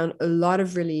personally found a lot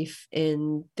of relief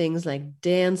in things like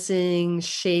dancing,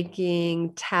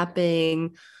 shaking,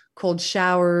 tapping, cold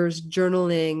showers,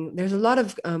 journaling. There's a lot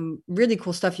of really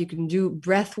cool stuff you can do.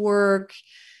 Breath work,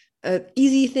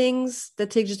 easy things that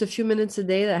take just a few minutes a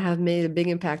day that have made a big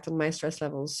impact on my stress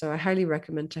levels. So I highly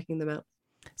recommend checking them out.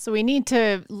 So we need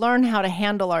to learn how to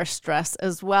handle our stress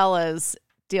as well as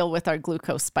deal with our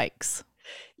glucose spikes.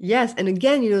 Yes. And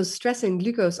again, stress and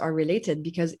glucose are related,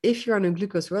 because if you're on a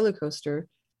glucose roller coaster,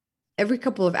 every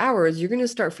couple of hours, you're going to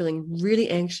start feeling really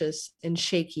anxious and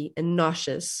shaky and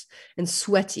nauseous and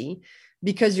sweaty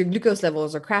because your glucose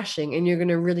levels are crashing, and you're going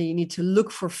to really need to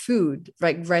look for food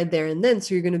right there and then.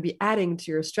 So you're going to be adding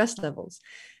to your stress levels.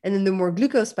 And then the more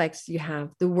glucose spikes you have,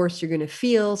 the worse you're going to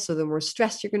feel. So the more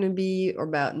stressed you're going to be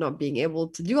about not being able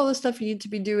to do all the stuff you need to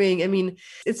be doing. I mean,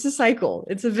 it's a cycle.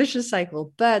 It's a vicious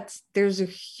cycle, but there's a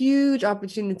huge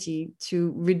opportunity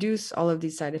to reduce all of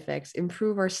these side effects,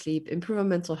 improve our sleep, improve our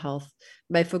mental health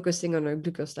by focusing on our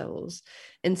glucose levels.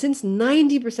 And since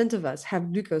 90% of us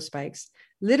have glucose spikes,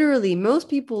 literally most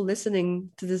people listening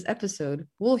to this episode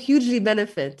will hugely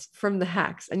benefit from the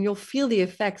hacks, and you'll feel the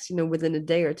effects, within a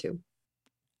day or two.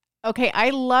 Okay, I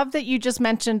love that you just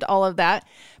mentioned all of that,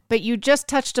 but you just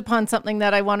touched upon something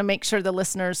that I want to make sure the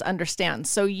listeners understand.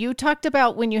 So you talked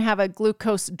about when you have a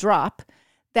glucose drop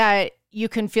that you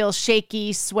can feel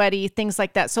shaky, sweaty, things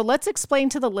like that. So let's explain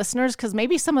to the listeners, because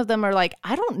maybe some of them are like,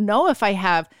 I don't know if I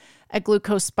have a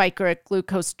glucose spike or a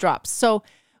glucose drop. So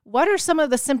what are some of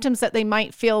the symptoms that they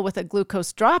might feel with a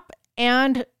glucose drop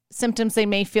and symptoms they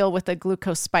may feel with a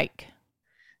glucose spike?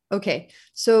 Okay,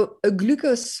 so a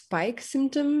glucose spike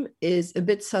symptom is a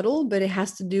bit subtle, but it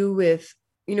has to do with,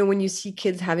 when you see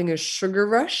kids having a sugar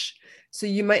rush. So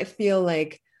you might feel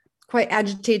like quite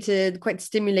agitated, quite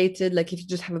stimulated, like if you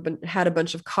just had a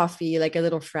bunch of coffee, like a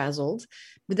little frazzled.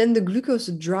 But then the glucose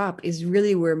drop is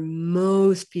really where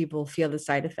most people feel the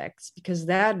side effects, because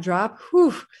that drop,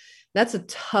 that's a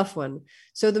tough one.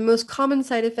 So the most common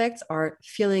side effects are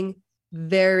feeling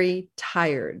very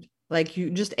tired. Like you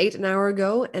just ate an hour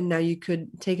ago and now you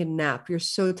could take a nap. You're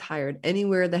so tired.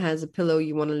 Anywhere that has a pillow,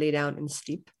 you want to lay down and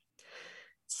sleep.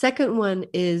 Second one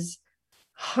is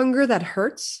hunger that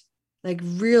hurts, like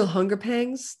real hunger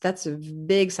pangs. That's a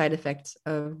big side effect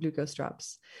of glucose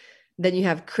drops. Then you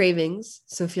have cravings.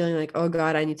 So feeling like, oh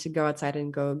God, I need to go outside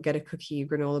and go get a cookie,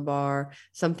 granola bar,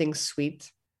 something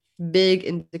sweet. Big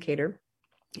indicator.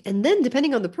 And then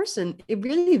depending on the person, it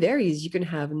really varies. You can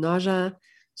have nausea,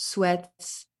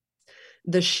 sweats,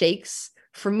 the shakes,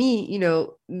 for me,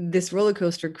 this roller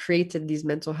coaster created these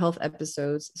mental health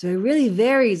episodes. So it really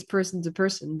varies person to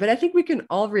person. But I think we can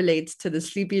all relate to the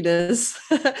sleepiness,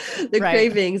 the Right.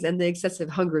 cravings, and the excessive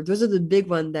hunger. Those are the big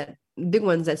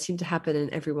ones that seem to happen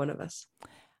in every one of us.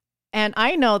 And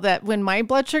I know that when my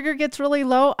blood sugar gets really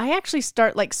low, I actually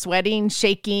start like sweating,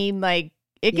 shaking, like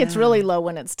it gets really Yeah. low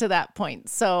when it's to that point.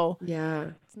 So Yeah.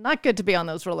 it's not good to be on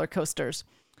those roller coasters.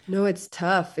 No, it's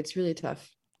tough. It's really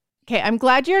tough. Okay, I'm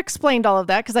glad you explained all of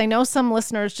that because I know some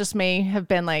listeners just may have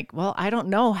been like, well, I don't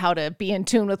know how to be in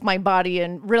tune with my body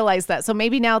and realize that. So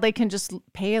maybe now they can just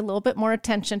pay a little bit more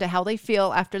attention to how they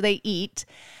feel after they eat.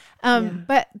 Yeah.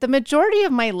 But the majority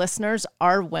of my listeners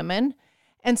are women.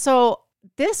 And so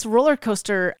this roller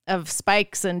coaster of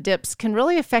spikes and dips can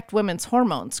really affect women's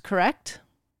hormones, correct?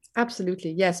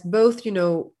 Absolutely. Yes. Both,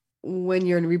 when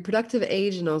you're in reproductive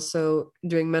age and also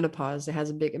during menopause, it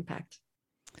has a big impact.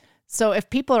 So if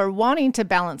people are wanting to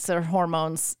balance their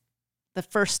hormones, the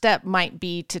first step might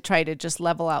be to try to just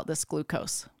level out this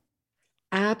glucose.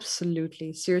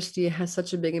 Absolutely. Seriously, it has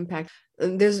such a big impact.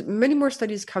 And there's many more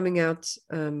studies coming out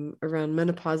around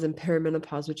menopause and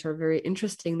perimenopause, which are very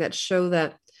interesting, that show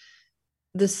that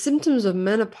the symptoms of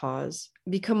menopause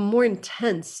become more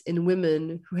intense in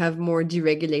women who have more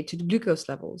deregulated glucose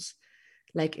levels,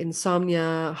 like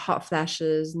insomnia, hot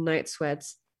flashes, night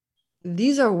sweats.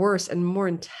 These are worse and more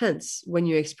intense when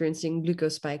you're experiencing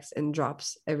glucose spikes and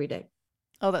drops every day.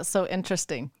 Oh, that's so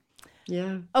interesting.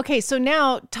 Yeah. Okay, so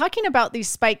now talking about these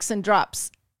spikes and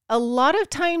drops, a lot of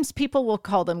times people will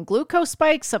call them glucose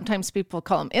spikes. Sometimes people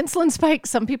call them insulin spikes.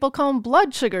 Some people call them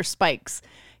blood sugar spikes.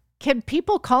 Can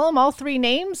people call them all three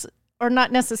names or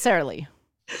not necessarily?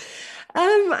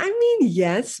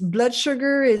 Yes, blood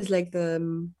sugar is like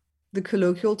the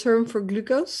colloquial term for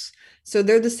glucose. So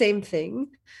they're the same thing.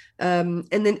 And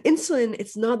then insulin,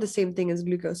 it's not the same thing as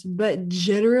glucose, but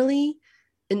generally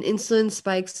an insulin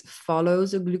spikes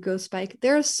follows a glucose spike.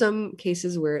 There are some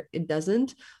cases where it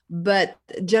doesn't, but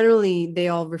generally they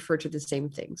all refer to the same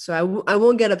thing. So I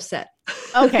won't get upset.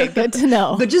 Okay, good to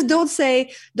know. But just don't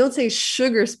say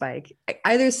sugar spike.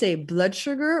 Either say blood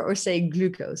sugar or say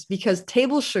glucose, because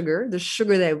table sugar, the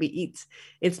sugar that we eat,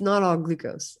 it's not all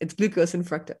glucose. It's glucose and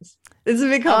fructose. It's a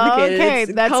bit complicated. Okay,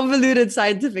 It's convoluted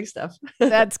scientific stuff.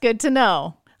 that's good to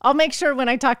know. I'll make sure when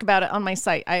I talk about it on my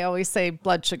site, I always say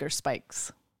blood sugar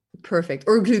spikes. Perfect.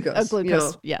 Or glucose.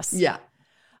 Glucose, yes. Yeah.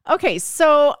 Okay,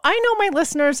 so I know my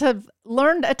listeners have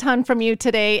learned a ton from you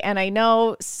today, and I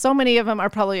know so many of them are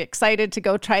probably excited to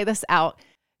go try this out.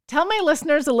 Tell my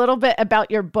listeners a little bit about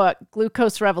your book,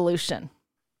 Glucose Revolution.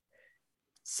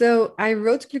 So I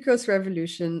wrote Glucose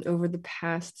Revolution over the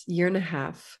past year and a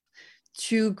half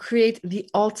to create the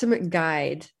ultimate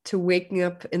guide to waking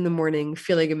up in the morning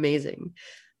feeling amazing.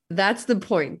 That's the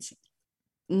point.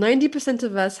 90%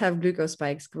 of us have glucose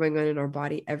spikes going on in our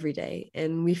body every day,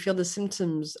 and we feel the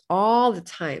symptoms all the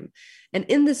time. And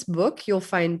in this book, you'll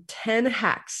find 10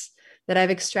 hacks that I've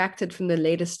extracted from the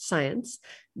latest science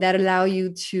that allow you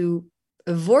to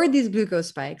avoid these glucose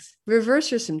spikes,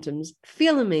 reverse your symptoms,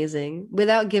 feel amazing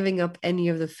without giving up any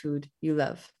of the food you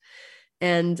love.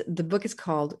 And the book is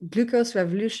called Glucose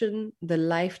Revolution: The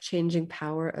Life-Changing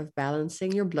Power of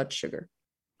Balancing Your Blood Sugar.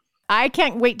 I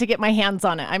can't wait to get my hands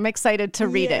on it. I'm excited to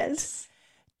read it.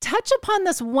 Touch upon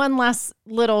this one last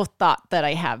little thought that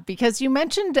I have, because you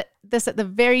mentioned this at the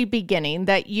very beginning,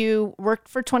 that you worked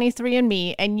for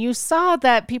 23andMe and you saw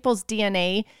that people's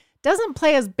DNA doesn't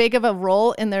play as big of a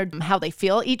role in their how they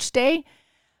feel each day.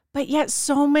 But yet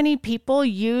so many people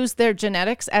use their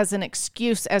genetics as an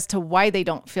excuse as to why they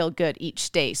don't feel good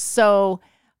each day. So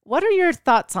what are your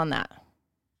thoughts on that?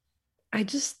 I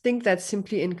just think that's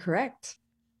simply incorrect.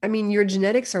 I mean, your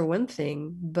genetics are one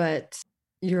thing, but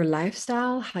your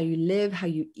lifestyle, how you live, how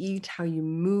you eat, how you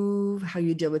move, how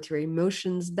you deal with your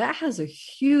emotions, that has a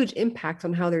huge impact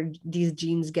on how these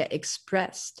genes get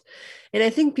expressed. And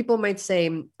I think people might say,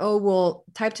 oh, well,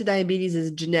 type 2 diabetes is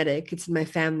genetic. It's in my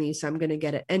family, so I'm going to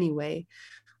get it anyway.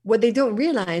 What they don't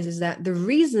realize is that the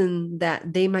reason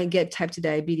that they might get type 2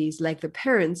 diabetes, like their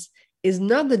parents, is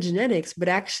not the genetics, but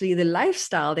actually the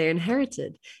lifestyle they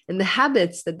inherited and the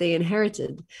habits that they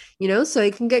inherited, so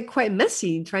it can get quite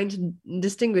messy trying to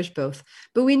distinguish both.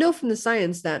 But we know from the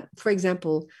science that, for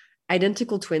example,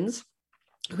 identical twins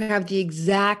who have the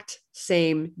exact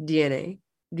same DNA,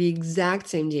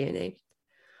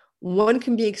 one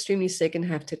can be extremely sick and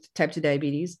have type 2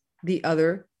 diabetes, the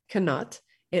other cannot.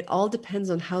 It all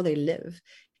depends on how they live.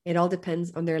 It all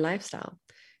depends on their lifestyle.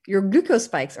 Your glucose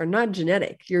spikes are not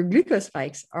genetic. Your glucose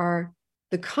spikes are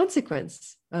the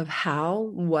consequence of how,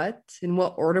 what, in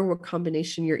what order, what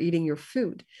combination you're eating your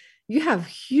food. You have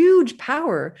huge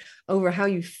power over how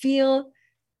you feel,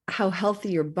 how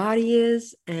healthy your body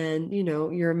is and,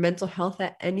 your mental health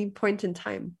at any point in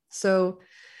time. So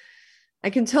I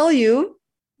can tell you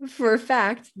for a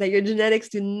fact that your genetics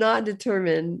do not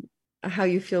determine how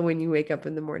you feel when you wake up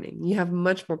in the morning. You have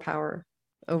much more power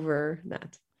over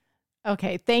that.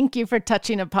 Okay, thank you for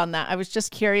touching upon that. I was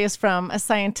just curious from a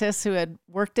scientist who had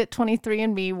worked at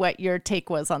 23andMe what your take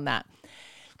was on that.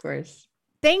 Of course.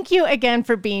 Thank you again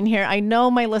for being here. I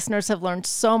know my listeners have learned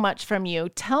so much from you.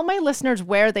 Tell my listeners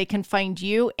where they can find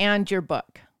you and your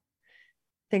book.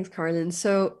 Thanks, Carlin.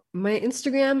 So my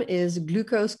Instagram is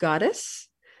Glucose Goddess,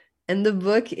 and the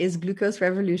book is Glucose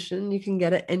Revolution. You can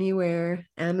get it anywhere,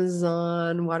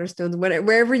 Amazon, Waterstones,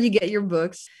 wherever you get your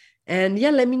books. And yeah,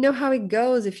 let me know how it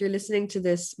goes if you're listening to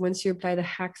this once you apply the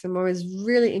hacks. I'm always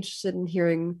really interested in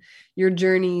hearing your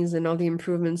journeys and all the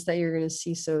improvements that you're going to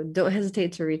see. So don't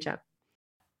hesitate to reach out.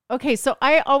 Okay, so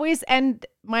I always end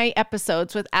my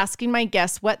episodes with asking my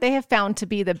guests what they have found to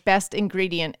be the best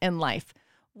ingredient in life.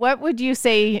 What would you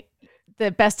say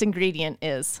the best ingredient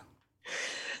is?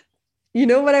 You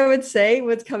know what I would say?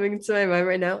 What's coming to my mind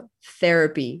right now?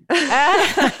 Therapy.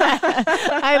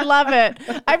 I love it.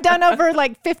 I've done over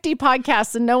 50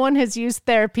 podcasts and no one has used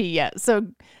therapy yet. So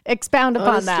expound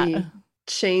upon that.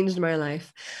 Changed my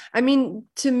life. I mean,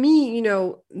 to me,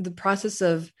 the process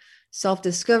of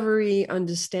self-discovery,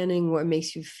 understanding what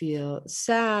makes you feel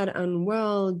sad,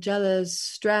 unwell, jealous,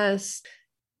 stressed.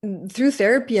 Through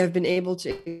therapy, I've been able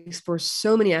to explore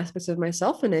so many aspects of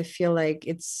myself. And I feel like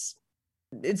it's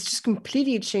just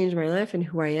completely changed my life and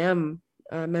who I am.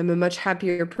 I'm a much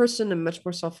happier person. I'm much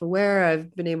more self-aware.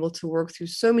 I've been able to work through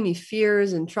so many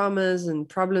fears and traumas and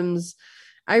problems.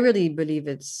 I really believe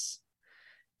it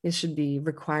should be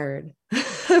required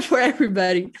for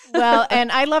everybody. Well,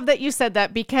 and I love that you said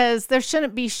that because there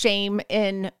shouldn't be shame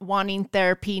in wanting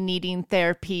therapy, needing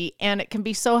therapy, and it can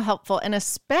be so helpful, and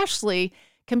especially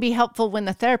can be helpful when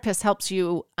the therapist helps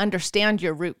you understand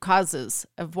your root causes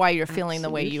of why you're feeling the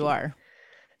way you are.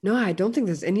 No, I don't think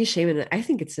there's any shame in it. I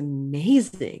think it's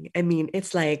amazing. I mean,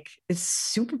 it's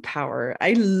superpower.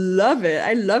 I love it.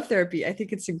 I love therapy. I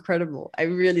think it's incredible. I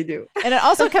really do. And it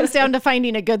also comes down to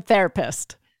finding a good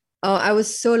therapist. Oh, I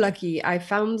was so lucky. I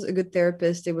found a good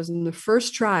therapist. It was in the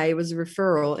first try. It was a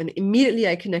referral, and immediately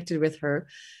I connected with her.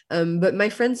 But my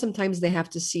friends, sometimes they have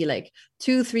to see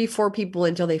 2, 3, 4 people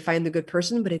until they find the good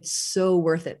person, but it's so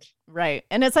worth it. Right.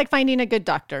 And it's like finding a good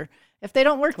doctor. If they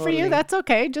don't work for you, that's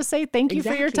okay. Just say thank you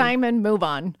for your time and move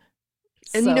on.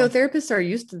 And, therapists are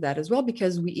used to that as well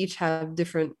because we each have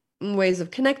different ways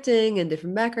of connecting and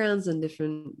different backgrounds and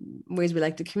different ways we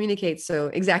like to communicate. So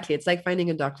exactly, it's like finding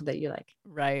a doctor that you like.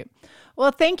 Right.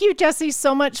 Well, thank you, Jessie,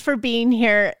 so much for being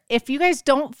here. If you guys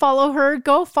don't follow her,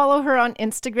 go follow her on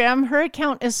Instagram. Her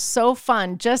account is so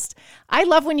fun. I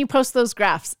love when you post those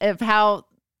graphs of how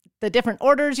the different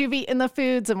orders you've eaten the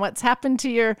foods and what's happened to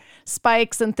your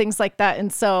spikes and things like that.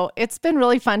 And so it's been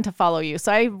really fun to follow you.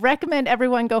 So I recommend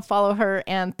everyone go follow her.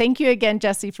 And thank you again,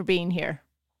 Jessie, for being here.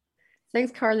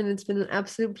 Thanks, Carlin. It's been an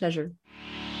absolute pleasure.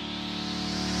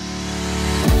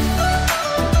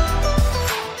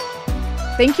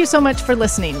 Thank you so much for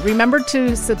listening. Remember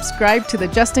to subscribe to the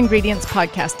Just Ingredients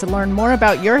podcast to learn more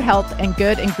about your health and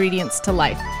good ingredients to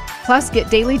life. Plus, get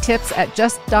daily tips at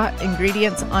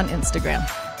just.ingredients on Instagram.